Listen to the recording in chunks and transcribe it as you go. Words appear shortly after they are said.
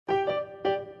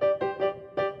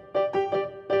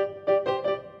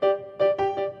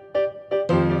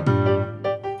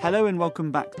Hello and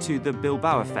welcome back to The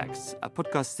Bilbao Effect, a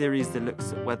podcast series that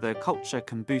looks at whether culture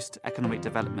can boost economic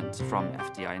development from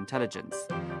FDI intelligence.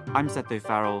 I'm Seth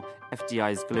O'Farrell,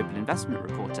 FDI's global investment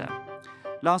reporter.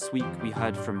 Last week we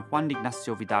heard from Juan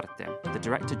Ignacio Vidarte, the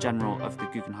Director General of the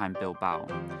Guggenheim Bilbao,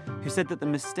 who said that the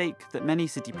mistake that many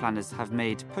city planners have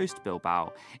made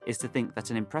post-Bilbao is to think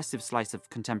that an impressive slice of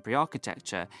contemporary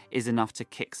architecture is enough to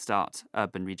kickstart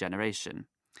urban regeneration.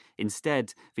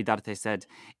 Instead, Vidarte said,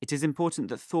 it is important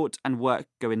that thought and work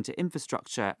go into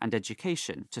infrastructure and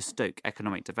education to stoke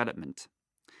economic development.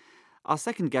 Our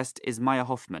second guest is Maya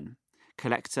Hoffmann,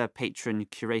 collector, patron,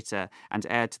 curator, and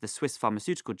heir to the Swiss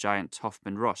pharmaceutical giant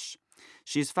Hoffmann Roche.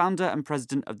 She is founder and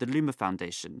president of the Luma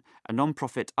Foundation, a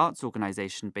non-profit arts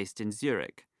organisation based in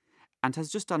Zurich, and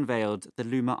has just unveiled the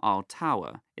Luma Arles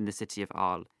Tower in the city of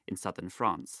Arles in southern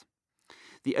France.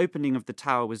 The opening of the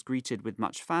tower was greeted with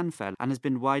much fanfare and has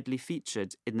been widely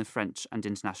featured in the French and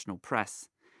international press.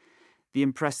 The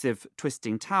impressive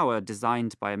twisting tower,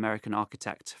 designed by American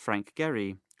architect Frank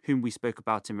Gehry, whom we spoke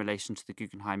about in relation to the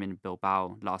Guggenheim in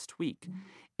Bilbao last week,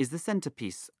 is the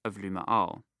centrepiece of Luma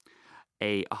Arles,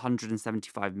 a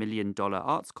 $175 million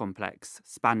arts complex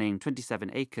spanning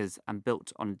 27 acres and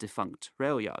built on a defunct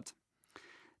rail yard.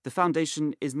 The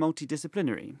foundation is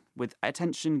multidisciplinary, with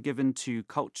attention given to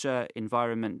culture,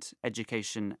 environment,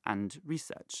 education, and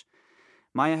research.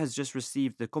 Maya has just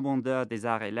received the Commandeur des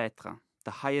Arts et Lettres,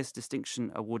 the highest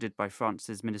distinction awarded by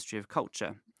France's Ministry of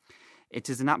Culture.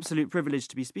 It is an absolute privilege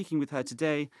to be speaking with her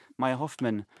today. Maya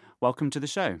Hoffmann, welcome to the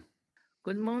show.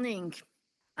 Good morning.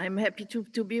 I'm happy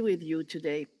to be with you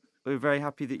today. We're very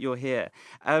happy that you're here.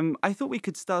 I thought we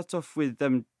could start off with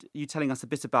you telling us a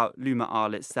bit about Luma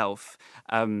Arles itself,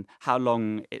 how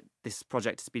long this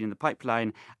project has been in the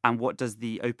pipeline, and what does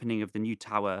the opening of the new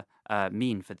tower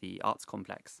mean for the arts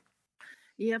complex?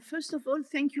 Yeah, first of all,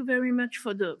 thank you very much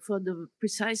for the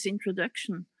precise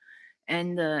introduction.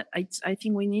 And I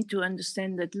think we need to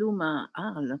understand that Luma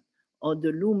Arles, or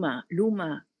the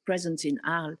Luma presence in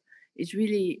Arles, is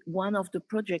really one of the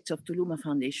projects of the Luma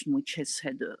Foundation, which has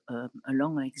had a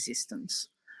long existence.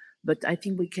 But I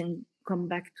think we can come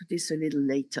back to this a little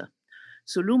later.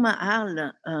 So Luma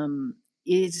Arles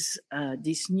is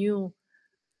this new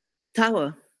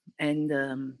tower, and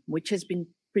which has been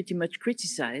pretty much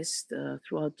criticized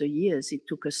throughout the years. It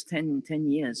took us 10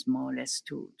 years, more or less,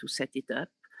 to set it up,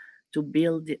 to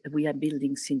build. We are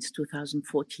building since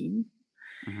 2014.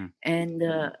 Mm-hmm. And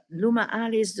Luma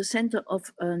Arles is the center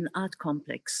of an art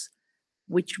complex,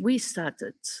 which we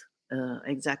started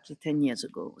exactly 10 years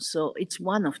ago. So it's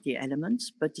one of the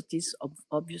elements, but it is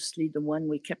obviously the one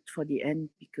we kept for the end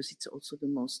because it's also the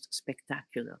most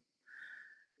spectacular.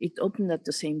 It opened at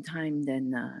the same time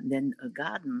then a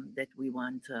garden that we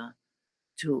want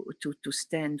to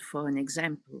stand for an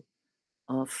example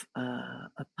of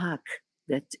a park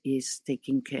that is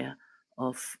taking care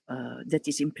of that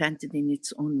is implanted in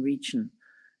its own region.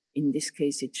 In this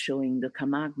case, it's showing the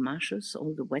Camargue marshes,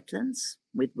 all the wetlands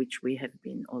with which we have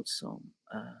been also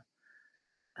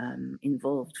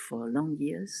involved for long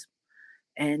years.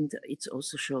 And it's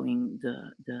also showing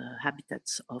the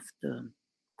habitats of the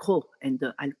Croc and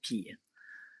the Alpilles.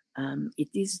 It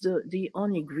is the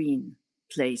only green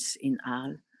place in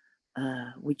Arles,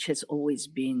 which has always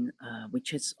been, which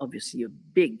has obviously a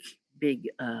big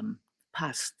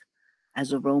past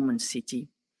as a Roman city,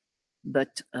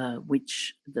 but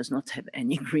which does not have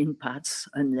any green parts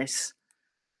unless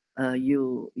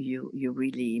you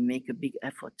really make a big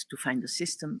effort to find a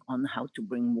system on how to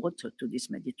bring water to this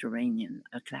Mediterranean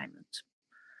climate.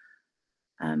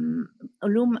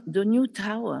 The new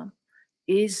tower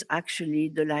is actually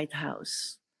the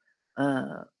lighthouse.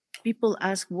 People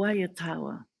ask why a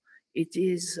tower? It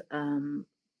is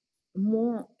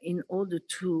more in order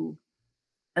to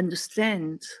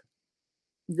understand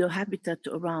the habitat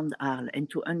around Arles and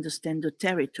to understand the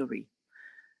territory.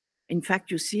 In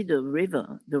fact, you see the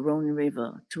river, the Rhone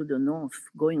River, to the north,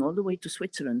 going all the way to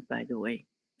Switzerland, by the way.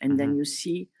 And then you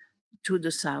see to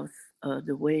the south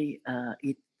the way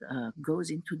it goes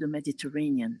into the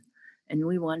Mediterranean. And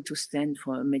we want to stand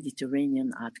for a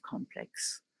Mediterranean art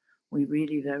complex. We're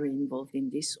really very involved in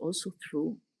this, also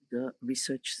through the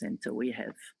research center we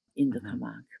have in the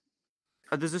Camargue.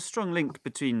 There's a strong link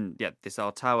between this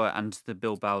Arles Tower and the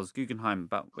Bilbao's Guggenheim,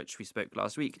 about which we spoke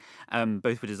last week.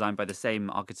 Both were designed by the same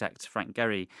architect, Frank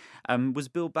Gehry. Was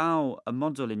Bilbao a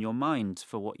model in your mind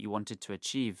for what you wanted to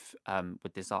achieve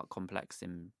with this art complex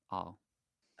in Arles?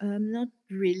 Not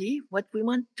really. What we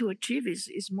want to achieve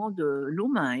is more the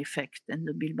Luma effect and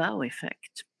the Bilbao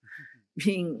effect.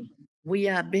 Being we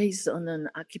are based on an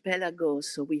archipelago,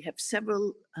 so we have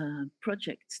several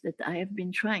projects that I have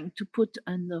been trying to put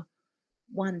under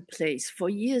one place. For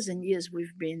years and years,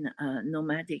 we've been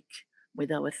nomadic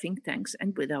with our think tanks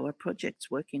and with our projects,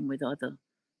 working with other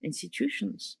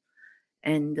institutions.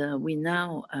 And we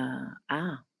now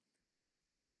are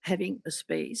having a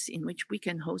space in which we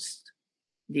can host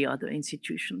the other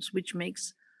institutions, which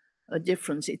makes a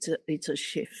difference. It's a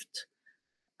shift.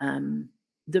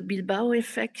 The Bilbao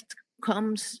effect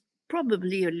comes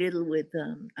probably a little with,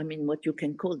 what you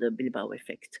can call the Bilbao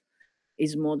effect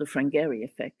is more the Frank Gehry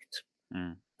effect.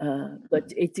 Mm.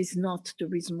 But it is not the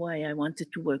reason why I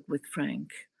wanted to work with Frank.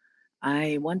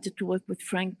 I wanted to work with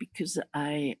Frank because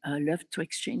I love to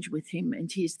exchange with him,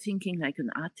 and he is thinking like an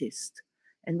artist.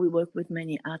 And we work with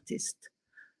many artists.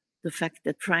 The fact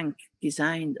that Frank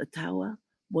designed a tower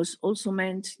was also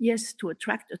meant, yes, to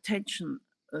attract attention,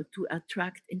 to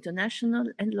attract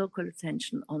international and local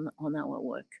attention on our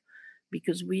work,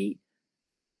 because we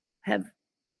have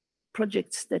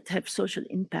projects that have social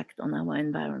impact on our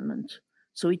environment.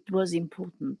 So it was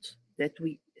important that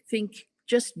we think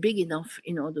just big enough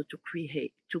in order to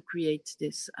create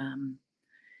this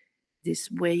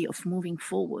way of moving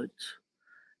forward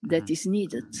that is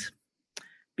needed,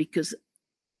 because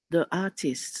the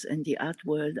artists and the art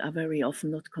world are very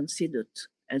often not considered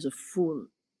as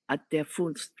at their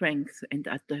full strength and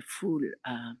at their full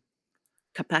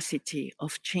capacity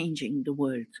of changing the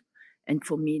world. And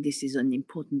for me, this is an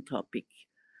important topic.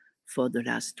 For the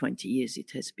last 20 years,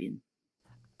 it has been.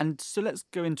 And so let's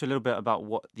go into a little bit about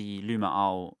what the Luma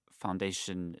Arles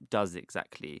Foundation does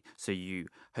exactly. So you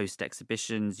host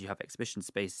exhibitions, you have exhibition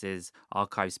spaces,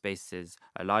 archive spaces,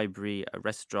 a library, a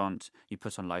restaurant, you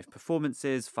put on live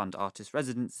performances, fund artist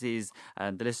residencies,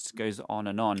 and the list goes on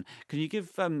and on. Can you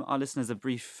give our listeners a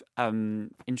brief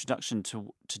introduction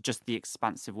to just the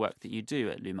expansive work that you do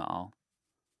at Luma Arles?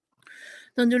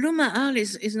 No, the Luma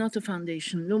Arles is not a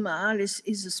foundation. Luma Arles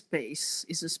is a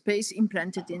space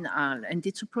implanted in Arles, and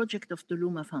it's a project of the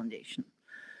Luma Foundation.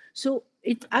 So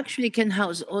it actually can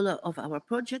house all of our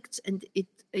projects, and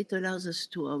it allows us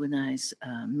to organize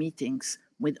meetings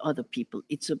with other people.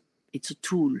 It's a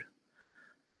tool.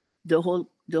 The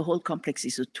whole complex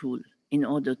is a tool in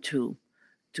order to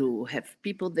have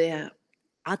people there,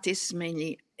 artists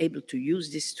mainly, able to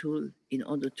use this tool in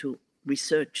order to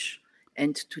research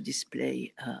and to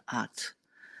display art.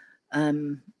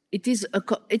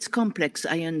 It's complex,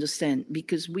 I understand,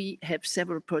 because we have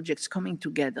several projects coming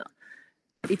together.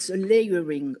 It's a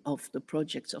layering of the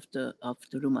projects of the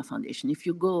Luma Foundation. If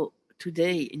you go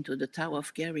today into the Tower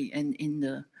of Gehry and in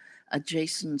the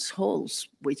adjacent halls,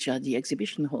 which are the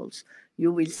exhibition halls,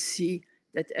 you will see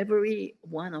that every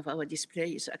one of our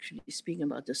displays is actually speaking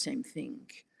about the same thing.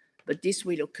 But this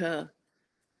will occur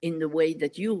in the way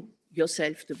that you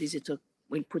yourself, the visitor,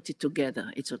 will put it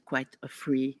together. It's quite a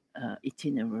free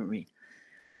itinerary.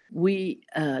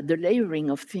 The layering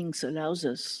of things allows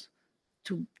us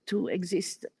to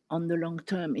exist on the long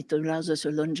term. It allows us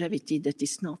a longevity that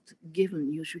is not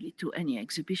given usually to any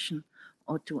exhibition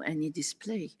or to any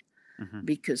display,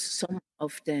 because some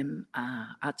of them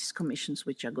are artist commissions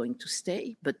which are going to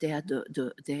stay, but they are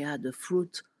the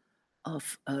fruit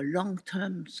of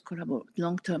long-term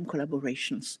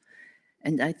collaborations.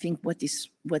 And I think what is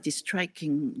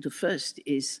striking the first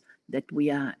is that we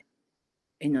are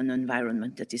in an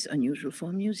environment that is unusual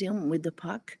for a museum, with the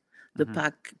park. The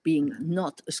park being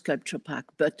not a sculpture park,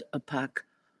 but a park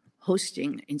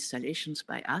hosting installations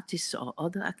by artists or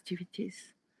other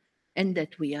activities. And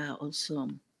that we are also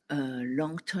a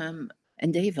long-term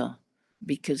endeavor,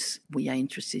 because we are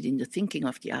interested in the thinking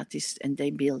of the artists, and they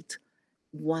build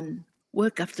one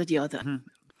work after the other.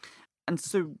 And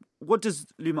so what does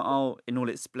Luma Arles in all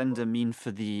its splendor mean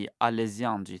for the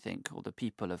Arlesiens, do you think, or the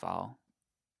people of Arles?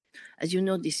 As you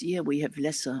know, this year we have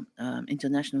lesser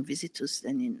international visitors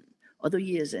than in other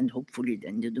years, and hopefully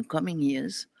than in the coming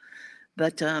years.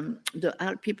 But the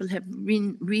Arles people have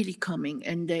been really coming,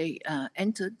 and they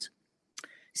entered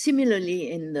similarly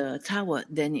in the tower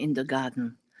than in the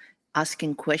garden,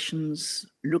 asking questions,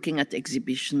 looking at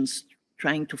exhibitions,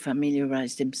 trying to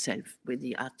familiarize themselves with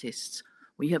the artists.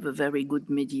 We have a very good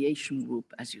mediation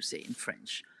group, as you say in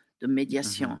French. The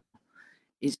médiation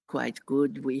is quite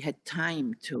good. We had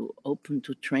time to open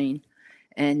to train,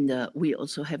 and we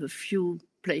also have a few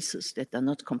places that are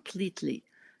not completely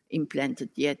implanted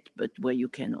yet, but where you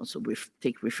can also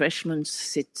take refreshments,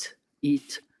 sit,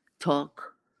 eat,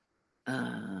 talk.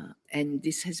 And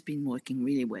this has been working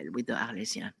really well with the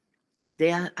Arlesiens.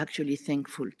 They are actually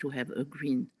thankful to have a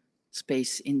green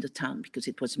space in the town because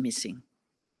it was missing.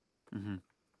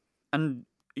 And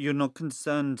you're not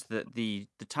concerned that the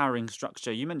towering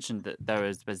structure, you mentioned that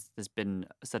there's been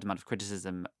a certain amount of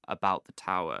criticism about the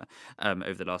tower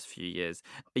over the last few years.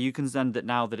 Are you concerned that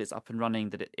now that it's up and running,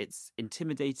 that it's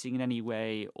intimidating in any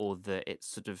way, or that it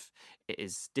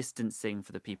is distancing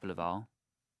for the people of Arles?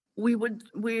 We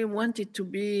want it to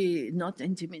be not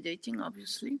intimidating,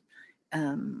 obviously.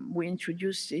 We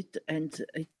introduced it, and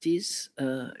it is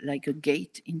like a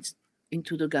gate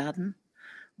into the garden,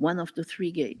 one of the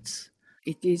three gates.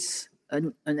 It is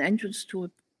an entrance to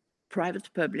a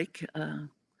private-public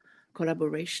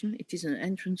collaboration. It is an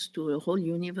entrance to a whole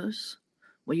universe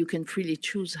where you can freely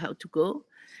choose how to go.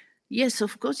 Yes,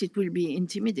 of course, it will be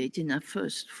intimidating at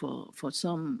first for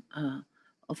some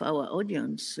of our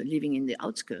audience living in the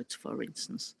outskirts, for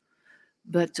instance.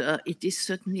 But it is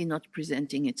certainly not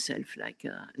presenting itself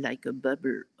like a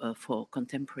bubble for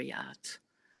contemporary art,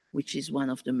 which is one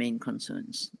of the main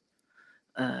concerns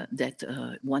that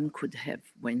one could have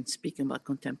when speaking about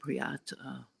contemporary art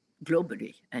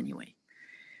globally, anyway.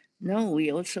 No,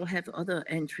 we also have other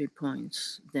entry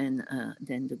points than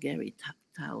the Gary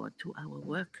Tower to our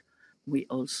work. We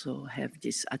also have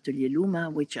this Atelier Luma,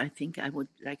 which I think I would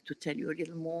like to tell you a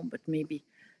little more, but maybe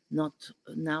not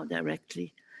now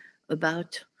directly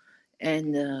about.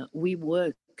 And we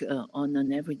work on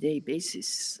an everyday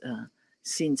basis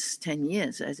since 10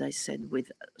 years, as I said,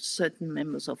 with certain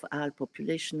members of our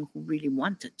population who really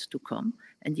wanted to come,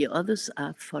 and the others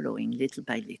are following little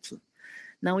by little.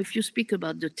 Now, if you speak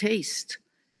about the taste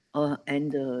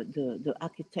and the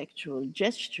architectural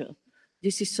gesture,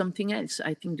 this is something else.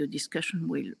 I think the discussion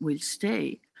will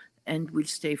stay and will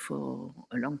stay for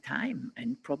a long time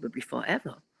and probably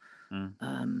forever.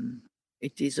 Mm.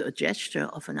 It is a gesture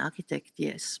of an architect,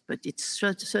 yes, but it's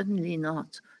certainly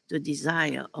not the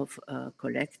desire of a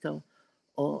collector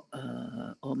or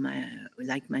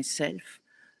like myself.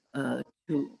 To,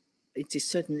 it is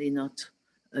certainly not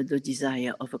the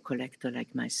desire of a collector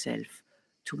like myself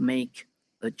to make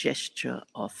a gesture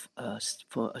of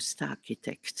for a star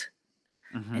architect,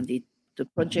 Hmm. and the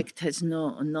project has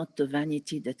not the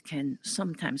vanity that can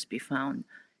sometimes be found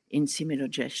in similar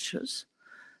gestures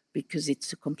because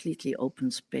it's a completely open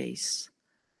space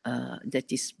that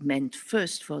is meant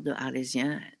first for the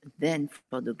Arlesiens, then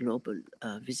for the global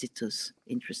visitors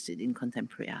interested in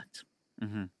contemporary art.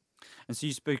 Hmm. And so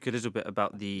you spoke a little bit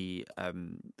about the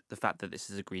fact that this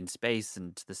is a green space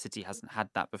and the city hasn't had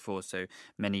that before. So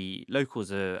many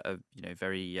locals are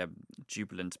very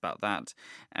jubilant about that.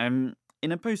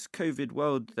 In a post-COVID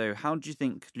world, though, how do you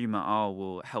think Luma R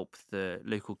will help the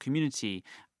local community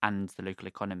and the local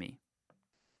economy?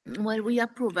 Well, we are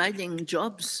providing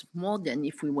jobs more than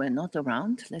if we were not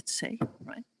around, let's say,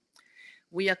 right?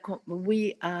 We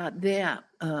are there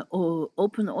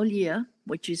open all year,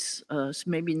 which is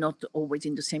maybe not always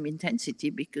in the same intensity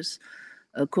because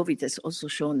COVID has also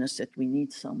shown us that we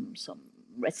need some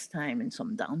rest time and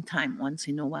some downtime once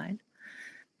in a while.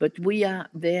 But we are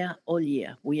there all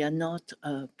year. We are not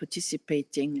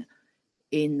participating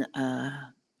in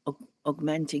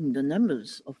augmenting the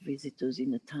numbers of visitors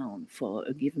in a town for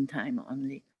a given time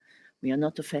only. We are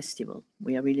not a festival.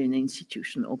 We are really an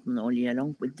institution open all year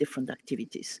long with different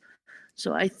activities.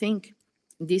 So I think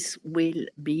this will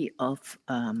be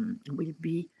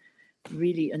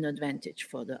really an advantage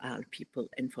for the Arles people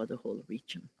and for the whole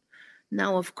region.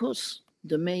 Now, of course,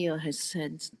 the mayor has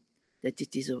said that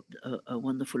it is a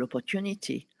wonderful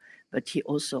opportunity, but he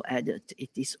also added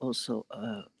it is also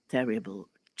a terrible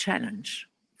challenge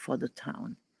for the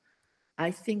town. I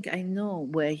think I know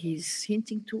where he's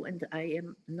hinting to, and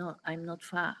I'm not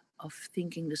far of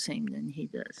thinking the same than he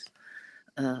does.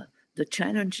 The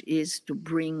challenge is to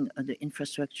bring the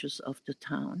infrastructures of the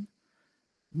town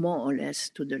more or less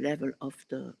to the level of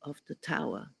the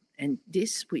tower. And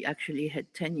this we actually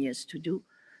had 10 years to do,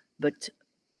 but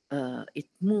it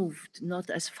moved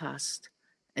not as fast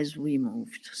as we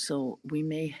moved. So we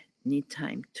may need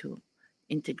time to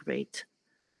integrate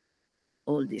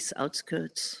all these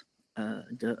outskirts. How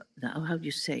do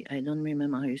you say? I don't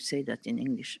remember how you say that in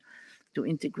English. To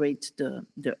integrate the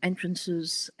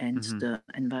entrances and Hmm. the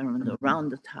environment around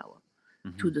the tower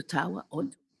to Hmm. the tower,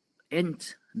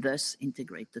 and thus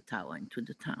integrate the tower into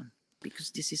the town.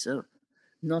 Because this is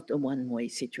not a one-way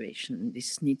situation.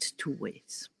 This needs two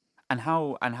ways. And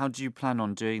how do you plan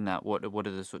on doing that? What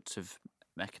are the sorts of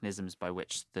mechanisms by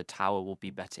which the tower will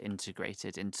be better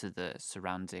integrated into the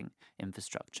surrounding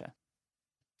infrastructure?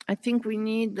 I think we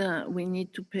need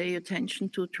to pay attention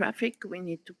to traffic. We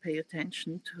need to pay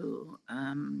attention to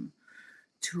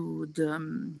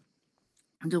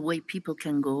the way people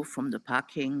can go from the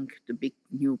parking, the big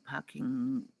new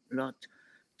parking lot,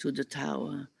 to the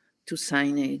tower, to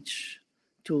signage,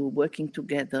 to working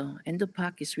together. And the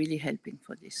park is really helping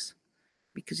for this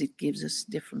because it gives us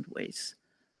different ways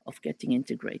of getting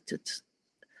integrated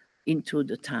into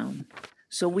the town.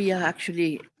 So we are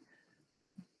actually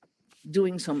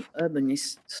doing some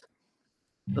urbanist.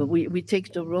 We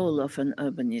take the role of an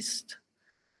urbanist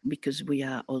because we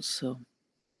are also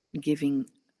giving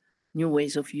new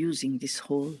ways of using this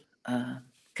whole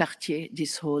quartier,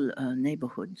 this whole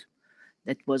neighborhood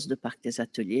that was the Parc des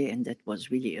Ateliers, and that was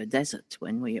really a desert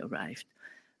when we arrived.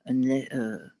 And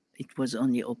it was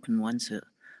only open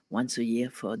once a year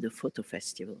for the photo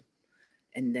festival,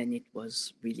 and then it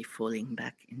was really falling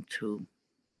back into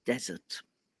desert.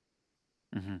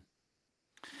 Mm-hmm.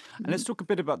 And let's talk a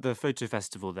bit about the photo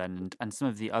festival then, and some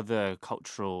of the other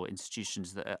cultural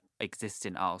institutions that exist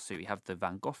in Arles. So we have the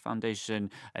Van Gogh Foundation,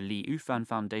 a Lee Ufan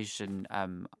Foundation,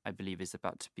 I believe is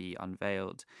about to be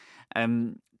unveiled.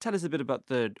 Tell us a bit about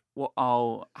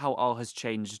how Arles has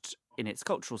changed in its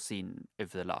cultural scene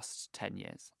over the last 10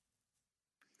 years.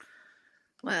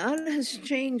 Well, art has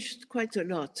changed quite a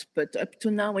lot, but up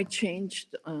to now it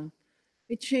changed.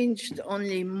 It changed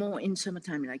only more in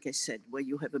summertime, like I said, where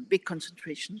you have a big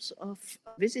concentrations of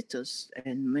visitors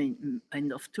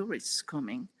and of tourists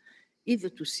coming, either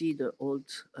to see the old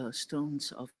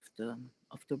stones of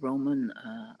the Roman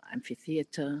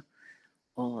amphitheater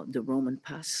or the Roman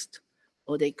past,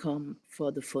 or they come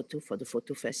for the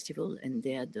photo festival, and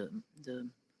there the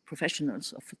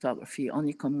professionals of photography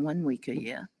only come 1 week a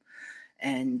year,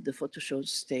 and the photo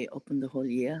shows stay open the whole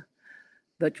year.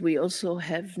 But we also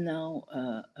have now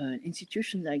an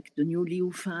institution like the new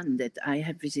Liu Fan that I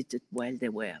have visited while they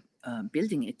were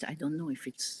building it. I don't know if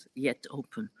it's yet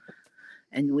open.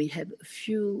 And we have a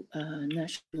few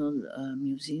national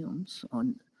museums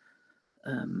on,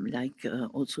 like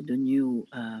also the new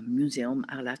Museum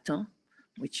Arlatin,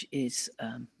 which is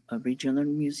a regional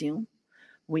museum.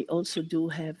 We also do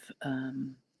have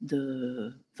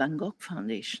the Van Gogh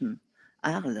Foundation,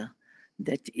 Arles,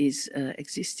 that is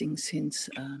existing since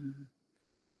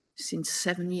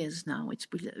 7 years now. It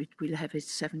will have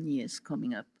its 7 years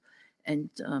coming up, and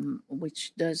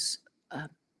which does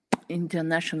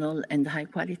international and high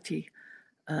quality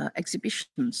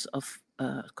exhibitions of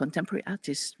contemporary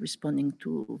artists responding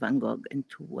to Van Gogh and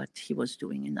to what he was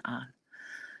doing in art.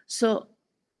 So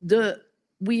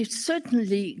we're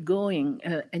certainly going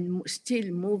and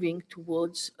still moving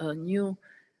towards a new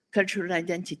cultural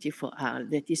identity for art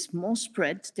that is more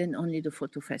spread than only the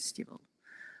photo festival.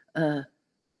 The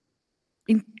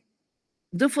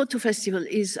photo festival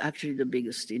is actually the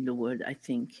biggest in the world, I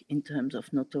think, in terms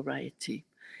of notoriety.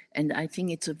 And I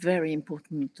think it's a very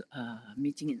important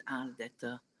meeting in Arles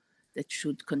that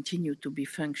should continue to be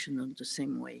functional the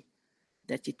same way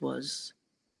that it was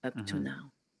up to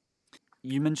now.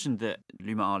 You mentioned that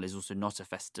Luma Arles is also not a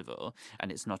festival,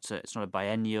 and it's not a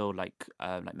biennial like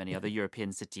many other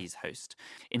European cities host.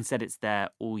 Instead, it's there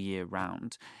all year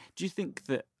round. Do you think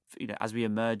that as we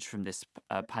emerge from this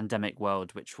pandemic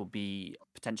world, which will be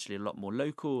potentially a lot more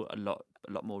local, a lot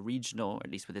more regional,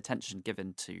 at least with attention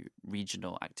given to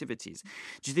regional activities,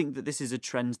 do you think that this is a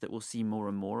trend that we'll see more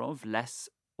and more of, less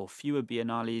or fewer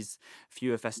biennales,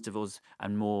 fewer festivals,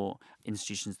 and more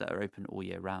institutions that are open all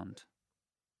year round?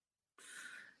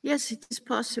 Yes, it is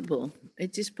possible.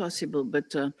 It is possible.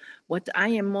 But what I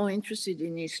am more interested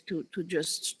in is to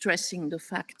just stressing the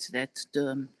fact that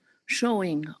the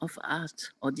showing of art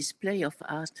or display of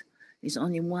art is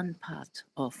only one part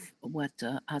of what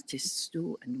artists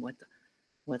do and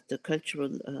what the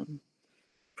cultural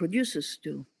producers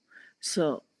do.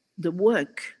 So the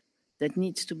work that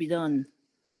needs to be done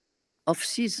off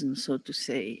season, so to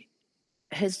say,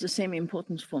 has the same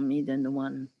importance for me than the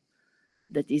one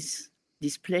that is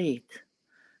displayed.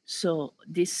 So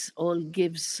this all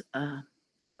gives a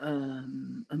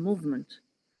movement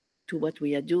to what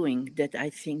we are doing that I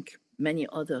think many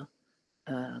other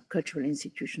cultural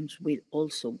institutions will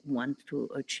also want to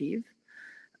achieve.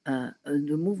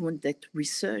 The movement that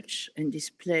research and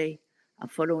display are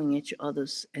following each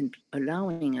other's and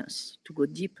allowing us to go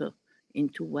deeper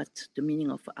into what the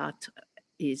meaning of art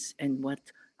is and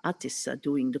what artists are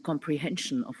doing, the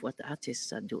comprehension of what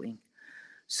artists are doing.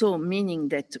 So meaning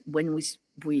that when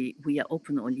we are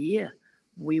open all year,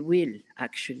 we will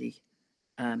actually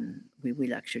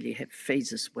have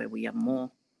phases where we are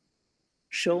more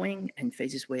showing and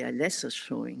phases where we are lesser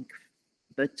showing.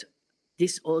 But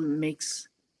this all makes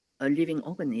a living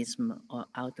organism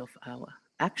out of our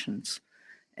actions,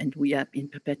 and we are in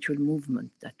perpetual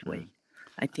movement that way.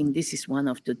 I think this is one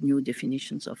of the new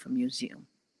definitions of a museum.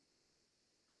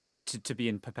 To be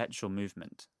in perpetual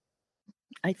movement?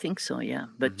 I think so, yeah.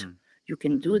 But you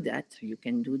can do that. You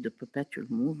can do the perpetual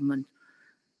movement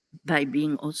by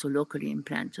being also locally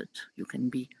implanted. You can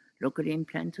be locally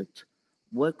implanted,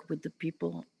 work with the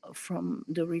people from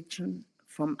the region,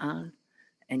 from Arles,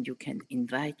 and you can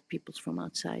invite people from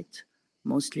outside,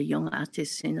 mostly young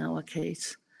artists in our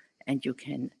case, and you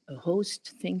can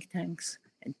host think tanks,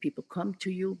 and people come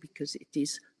to you because it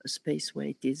is a space where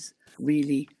it is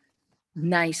really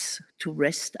nice to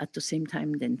rest at the same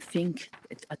time, then think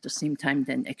at the same time,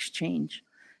 then exchange.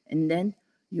 And then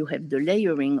you have the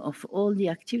layering of all the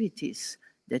activities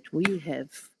that we have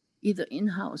either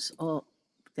in-house or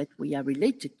that we are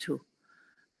related to.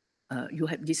 You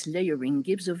have this layering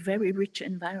gives a very rich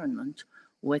environment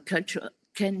where culture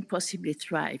can possibly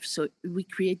thrive. So we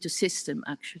create a system,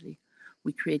 actually.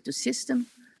 We create a system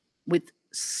with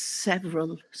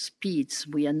several speeds.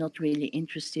 We are not really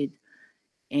interested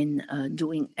in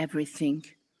doing everything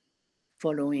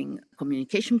following a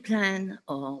communication plan,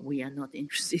 or we are not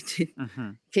interested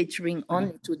in catering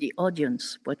only to the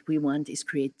audience. What we want is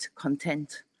create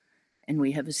content, and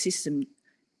we have a system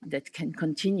that can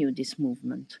continue this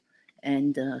movement.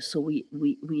 And so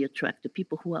we attract the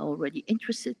people who are already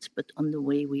interested, but on the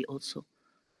way we also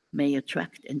may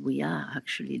attract, and we are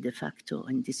actually de facto,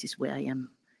 and this is where I am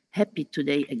happy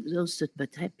today, exhausted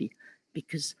but happy,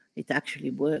 because it actually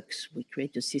works. We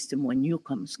create a system where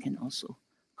newcomers can also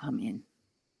come in.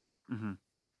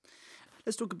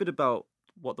 Let's talk a bit about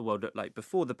what the world looked like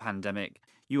before the pandemic.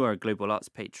 You are a global arts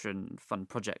patron, fund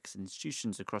projects and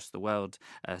institutions across the world,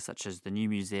 such as the New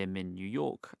Museum in New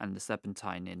York and the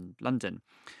Serpentine in London.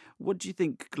 What do you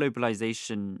think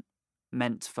globalization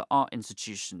meant for art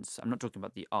institutions? I'm not talking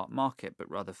about the art market,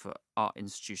 but rather for art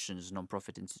institutions,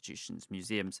 non-profit institutions,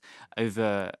 museums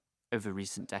over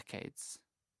recent decades.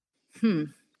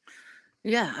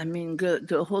 Yeah, I mean,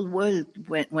 the whole world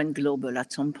went global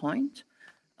at some point.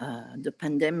 The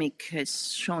pandemic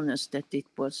has shown us that it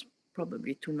was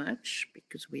probably too much,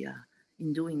 because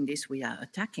in doing this, we are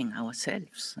attacking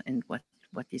ourselves and what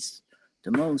is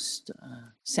the most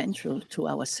central to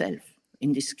ourselves.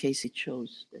 In this case, it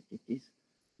shows that it is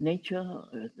nature,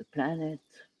 the planet,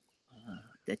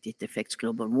 that it affects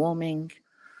global warming.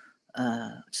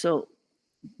 So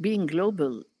being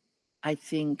global, I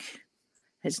think,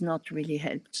 has not really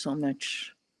helped so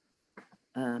much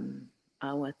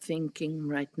our thinking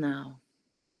right now.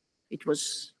 It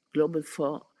was global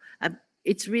for.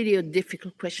 It's really a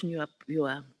difficult question you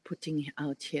are putting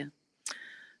out here.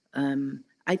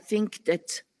 I think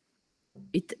that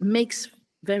it makes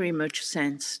very much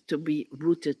sense to be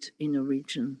rooted in a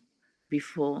region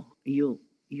before you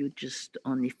just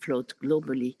only float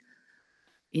globally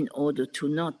in order to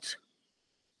not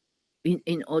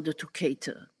in order to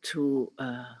cater to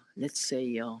let's say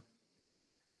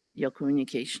your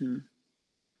communication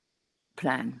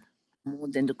plan more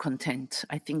than the content.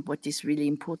 I think what is really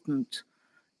important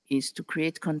is to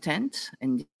create content,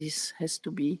 and this has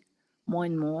to be more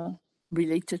and more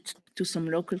related to some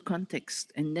local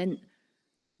context. And then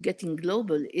getting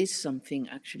global is something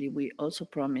actually we also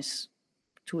promise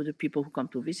to the people who come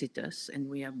to visit us, and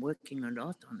we are working a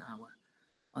lot on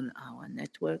our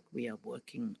network. We are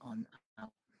working on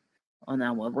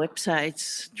our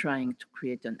websites, trying to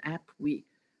create an app. We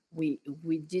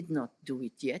did not do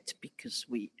it yet because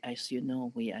as you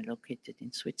know, we are located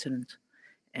in Switzerland,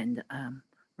 and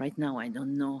right now I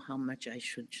don't know how much I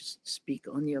should just speak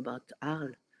only about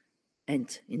Arles,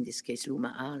 and in this case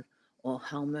Luma Arles, or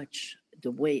how much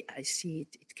the way I see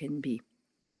it, it can be,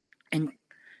 and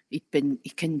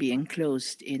it can be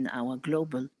enclosed in our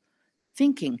global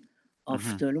thinking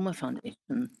of the Luma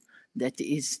Foundation. That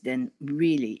is then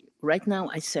really, right now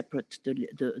I separate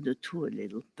the two a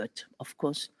little, but of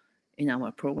course in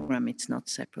our program it's not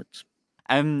separate.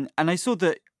 And I saw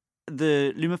that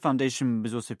the Luma Foundation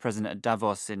was also present at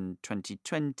Davos in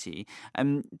 2020.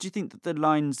 Do you think that the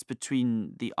lines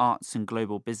between the arts and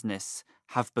global business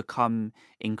have become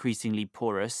increasingly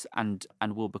porous and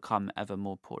will become ever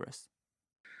more porous?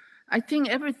 I think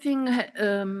everything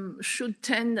should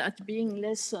tend at being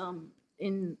less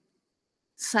in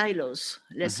silos,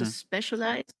 less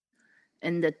specialized,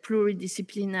 and that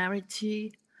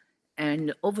pluridisciplinarity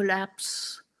and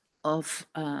overlaps of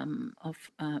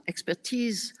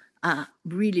expertise are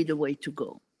really the way to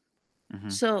go.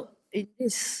 So it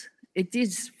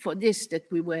is for this that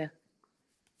we were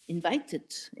invited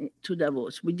to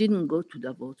Davos. We didn't go to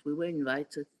Davos. We were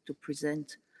invited to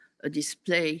present a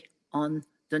display on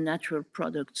the natural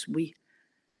products we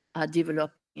are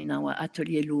developing in our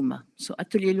Atelier Luma. So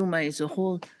Atelier Luma is a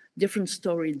whole different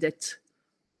story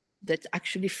that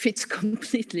actually fits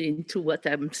completely into what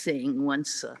I'm saying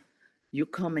once you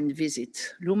come and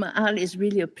visit. Luma Arles is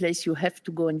really a place you have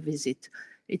to go and visit.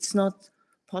 It's not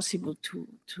possible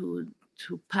to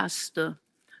pass the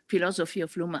philosophy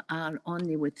of Luma Arles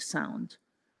only with sound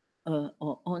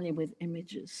or only with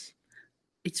images.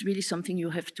 It's really something you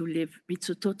have to live. It's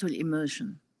a total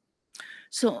immersion.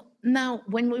 So now,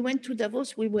 when we went to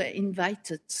Davos, we were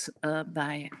invited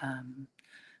by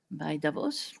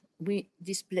Davos. We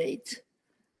displayed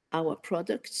our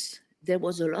products. There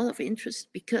was a lot of interest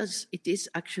because it is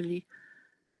actually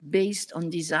based on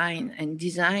design, and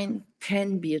design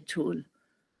can be a tool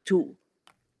to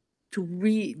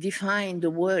redefine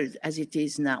the world as it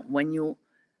is now.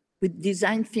 With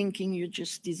design thinking, you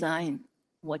just design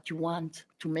what you want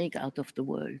to make out of the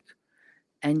world.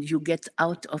 And you get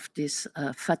out of this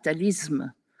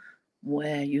fatalism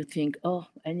where you think, oh,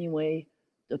 anyway,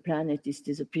 the planet is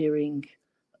disappearing,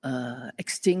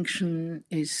 extinction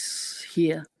is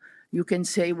here. You can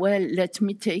say, well, let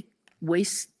me take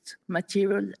waste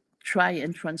material, try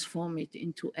and transform it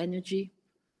into energy.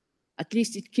 At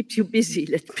least it keeps you busy,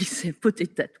 let me say, put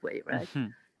it that way, right? Mm-hmm.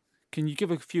 Can you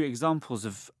give a few examples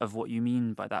of what you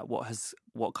mean by that?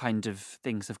 What kind of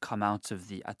things have come out of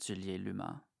the Atelier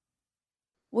Luma?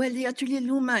 Well, the Atelier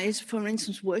Luma is, for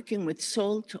instance, working with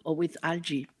salt or with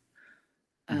algae.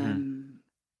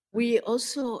 We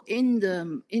also, in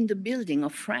the building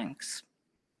of Frank's,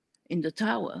 in the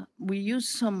tower, we used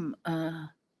some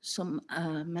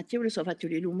materials of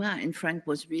Atelier Luma, and Frank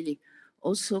was really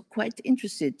also quite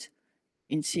interested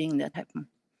in seeing that happen.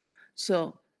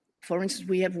 So, for instance,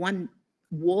 we have one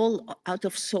wall out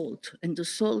of salt, and the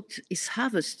salt is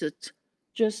harvested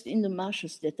just in the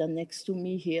marshes that are next to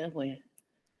me here,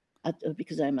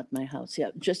 because I'm at my house,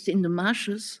 just in the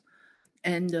marshes,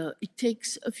 and it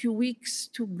takes a few weeks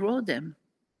to grow them.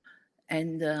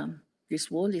 And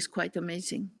this wall is quite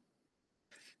amazing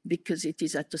because it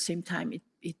is at the same time,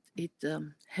 it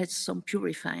has some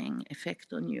purifying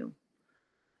effect on you.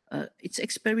 It's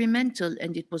experimental,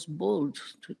 and it was bold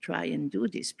to try and do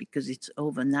this because it's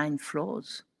over 9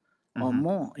 floors or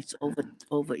more. It's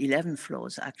over 11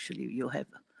 floors, actually. You have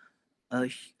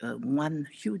one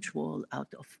huge wall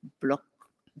out of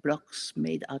blocks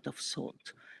made out of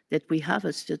salt that we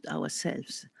harvested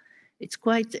ourselves. It's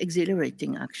quite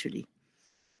exhilarating, actually.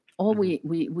 Or we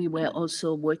were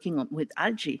also working with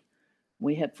algae.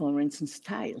 We have, for instance,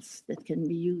 tiles that can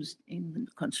be used in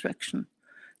construction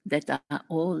that are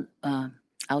all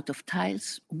out of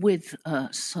tiles with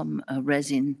some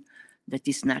resin that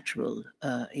is natural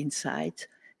inside.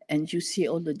 And you see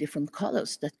all the different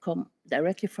colors that come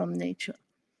directly from nature.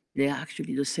 They are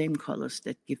actually the same colors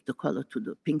that give the color to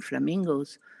the pink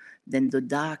flamingos, then the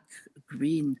dark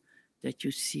green that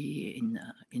you see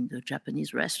in the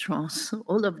Japanese restaurants.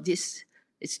 All of this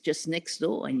is just next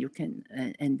door, and you can,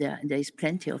 and there is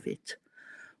plenty of it.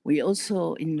 We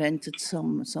also invented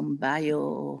some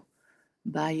bio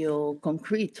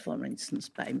concrete, for instance,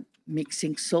 by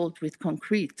mixing salt with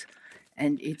concrete,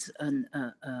 and it's an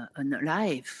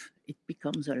alive. It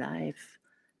becomes alive,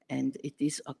 and it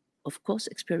is of course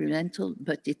experimental,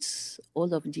 but it's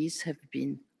all of these have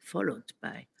been followed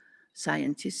by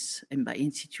scientists and by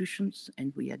institutions,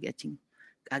 and we are getting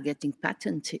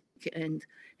patented, and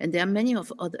there are many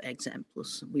of other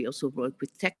examples. We also work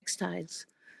with textiles.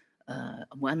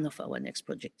 One of our next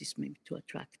projects is maybe to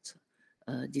attract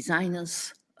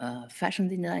designers, fashion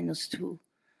designers too.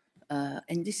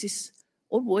 And this is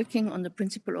all working on the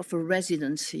principle of a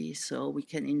residency. So we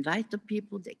can invite the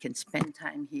people, they can spend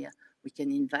time here. We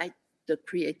can invite the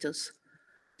creators,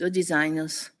 the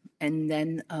designers, and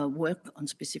then work on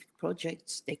specific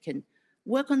projects. They can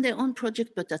work on their own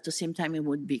project, but at the same time, it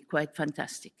would be quite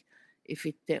fantastic if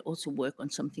they also work on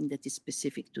something that is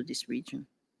specific to this region.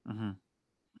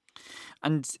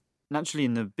 And naturally,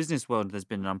 in the business world, there's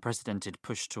been an unprecedented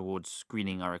push towards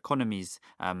greening our economies.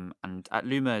 And at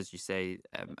Luma, as you say,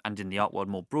 and in the art world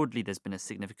more broadly, there's been a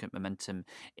significant momentum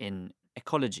in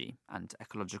ecology and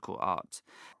ecological art.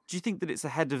 Do you think that it's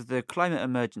ahead of the climate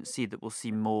emergency that we'll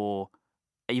see more,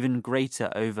 even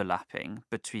greater overlapping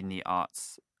between the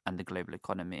arts and the global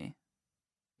economy?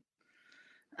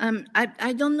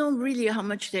 I don't know really how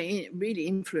much they really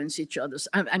influence each other.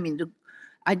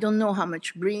 I don't know how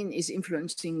much green is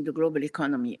influencing the global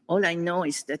economy. All I know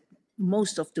is that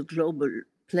most of the global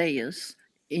players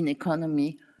in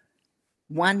economy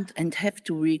want and have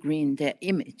to regreen their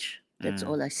image. That's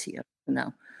all I see up to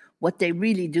now. What they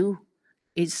really do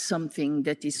is something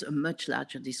that is a much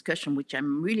larger discussion, which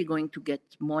I'm really going to get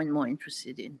more and more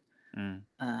interested in.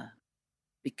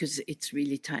 Because it's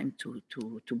really time to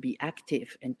be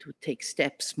active and to take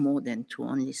steps more than to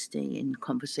only stay in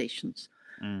conversations.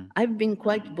 I've been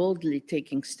quite boldly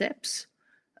taking steps,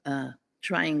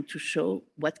 trying to show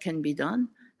what can be done.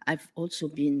 I've also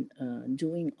been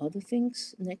doing other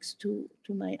things next to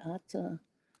my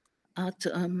art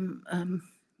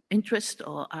interest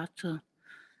or art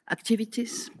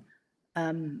activities.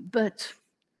 But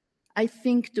I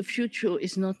think the future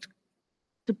is not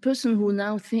the person who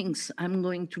now thinks I'm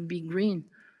going to be green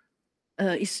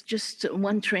is just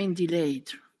one train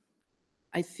delayed.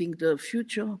 I think the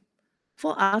future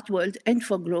for art world and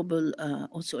for global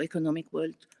also economic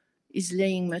world is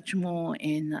laying much more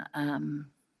in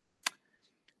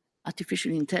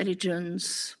artificial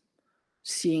intelligence,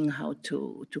 seeing how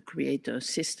to create a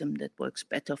system that works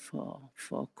better for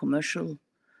commercial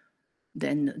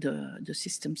than the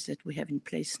systems that we have in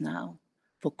place now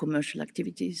for commercial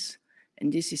activities.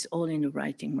 And this is all in the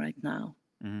writing right now.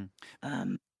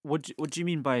 What do you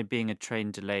mean by being a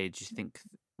train delayed? Do you think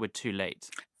we're too late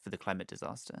for the climate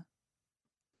disaster?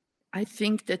 I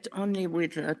think that only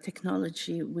with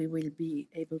technology we will be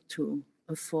able to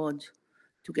afford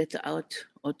to get out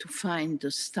or to find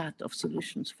the start of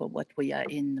solutions for what we are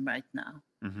in right now.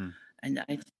 And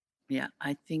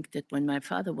I think that when my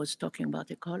father was talking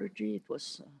about ecology, it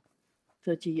was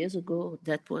 30 years ago,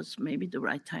 that was maybe the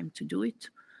right time to do it.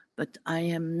 But I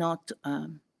am not,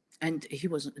 and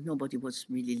nobody was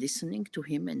really listening to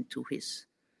him and to his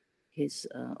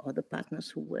other partners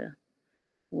who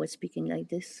were speaking like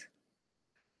this.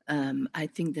 I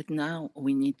think that now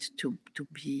we need to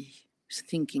be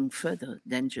thinking further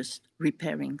than just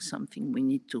repairing something. We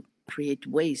need to create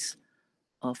ways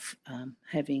of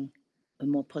having a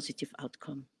more positive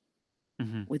outcome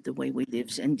with the way we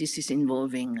live. And this is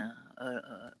involving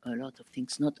a lot of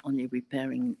things, not only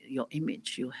repairing your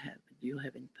image you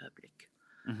have in public.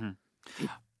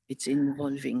 It's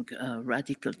involving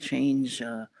radical change,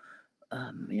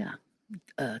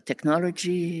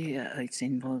 technology. It's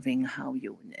involving how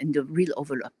and the real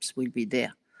overlaps will be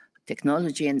there.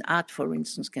 Technology and art, for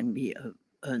instance, can be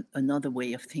another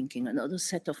way of thinking, another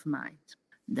set of mind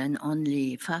than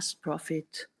only fast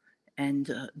profit and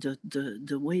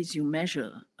the ways you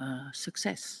measure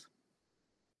success.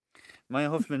 Maya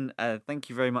Hoffman, thank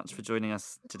you very much for joining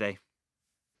us today.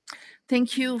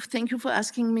 Thank you for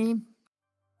asking me.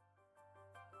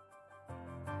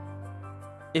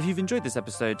 If you've enjoyed this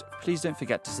episode, please don't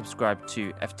forget to subscribe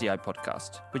to FDI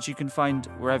Podcast, which you can find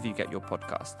wherever you get your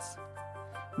podcasts.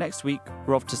 Next week,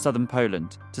 we're off to southern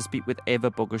Poland to speak with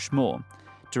Ewa Bogusz-Moore,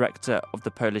 director of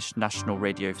the Polish National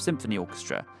Radio Symphony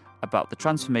Orchestra, about the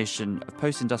transformation of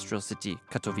post-industrial city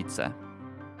Katowice.